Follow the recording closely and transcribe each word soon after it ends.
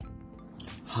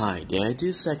Hi there, this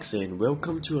is Saxon.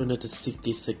 Welcome to another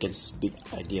 60 Seconds Big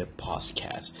Idea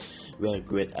podcast, where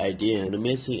great idea and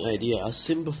amazing idea are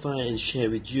simplified and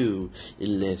shared with you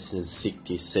in less than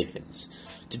 60 seconds.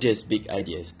 Today's big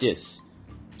idea is this.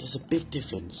 There's a big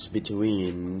difference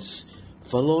between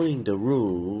following the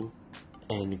rule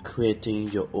and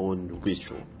creating your own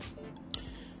ritual.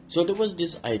 So there was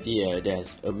this idea that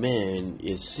a man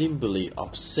is simply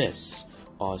obsessed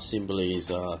or simply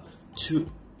is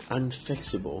too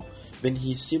unflexible when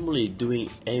he's simply doing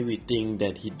everything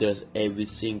that he does every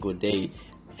single day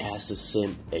at the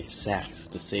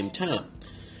same time.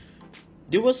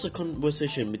 There was a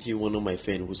conversation between one of my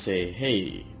friends who say,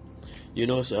 hey,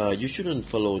 you shouldn't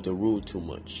follow the rule too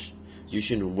much. You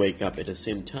shouldn't wake up at the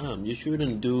same time. You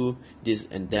shouldn't do this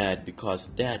and that because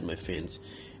that, my friends,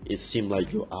 it seems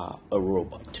like you are a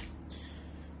robot.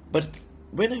 But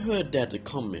when I heard that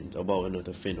comment about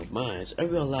another friend of mine, I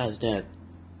realized that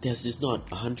this is not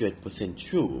 100%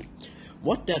 true.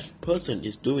 What that person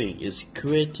is doing is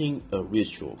creating a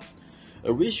ritual.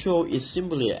 A ritual is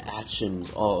simply an action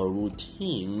or a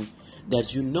routine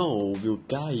that you know will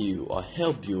guide you or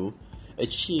help you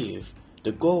achieve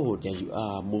the goal that you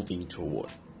are moving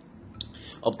toward.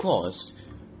 Of course,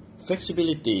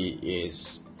 flexibility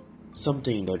is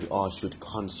something that we all should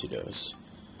consider,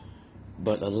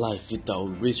 but a life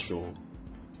without ritual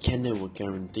can never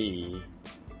guarantee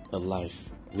a life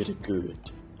with a good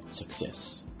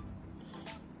success.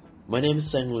 My name is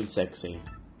Sanglun Saxing.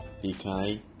 Be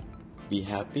kind, be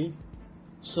happy.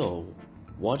 So,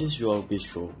 what is your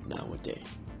ritual nowadays?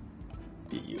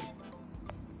 Be you.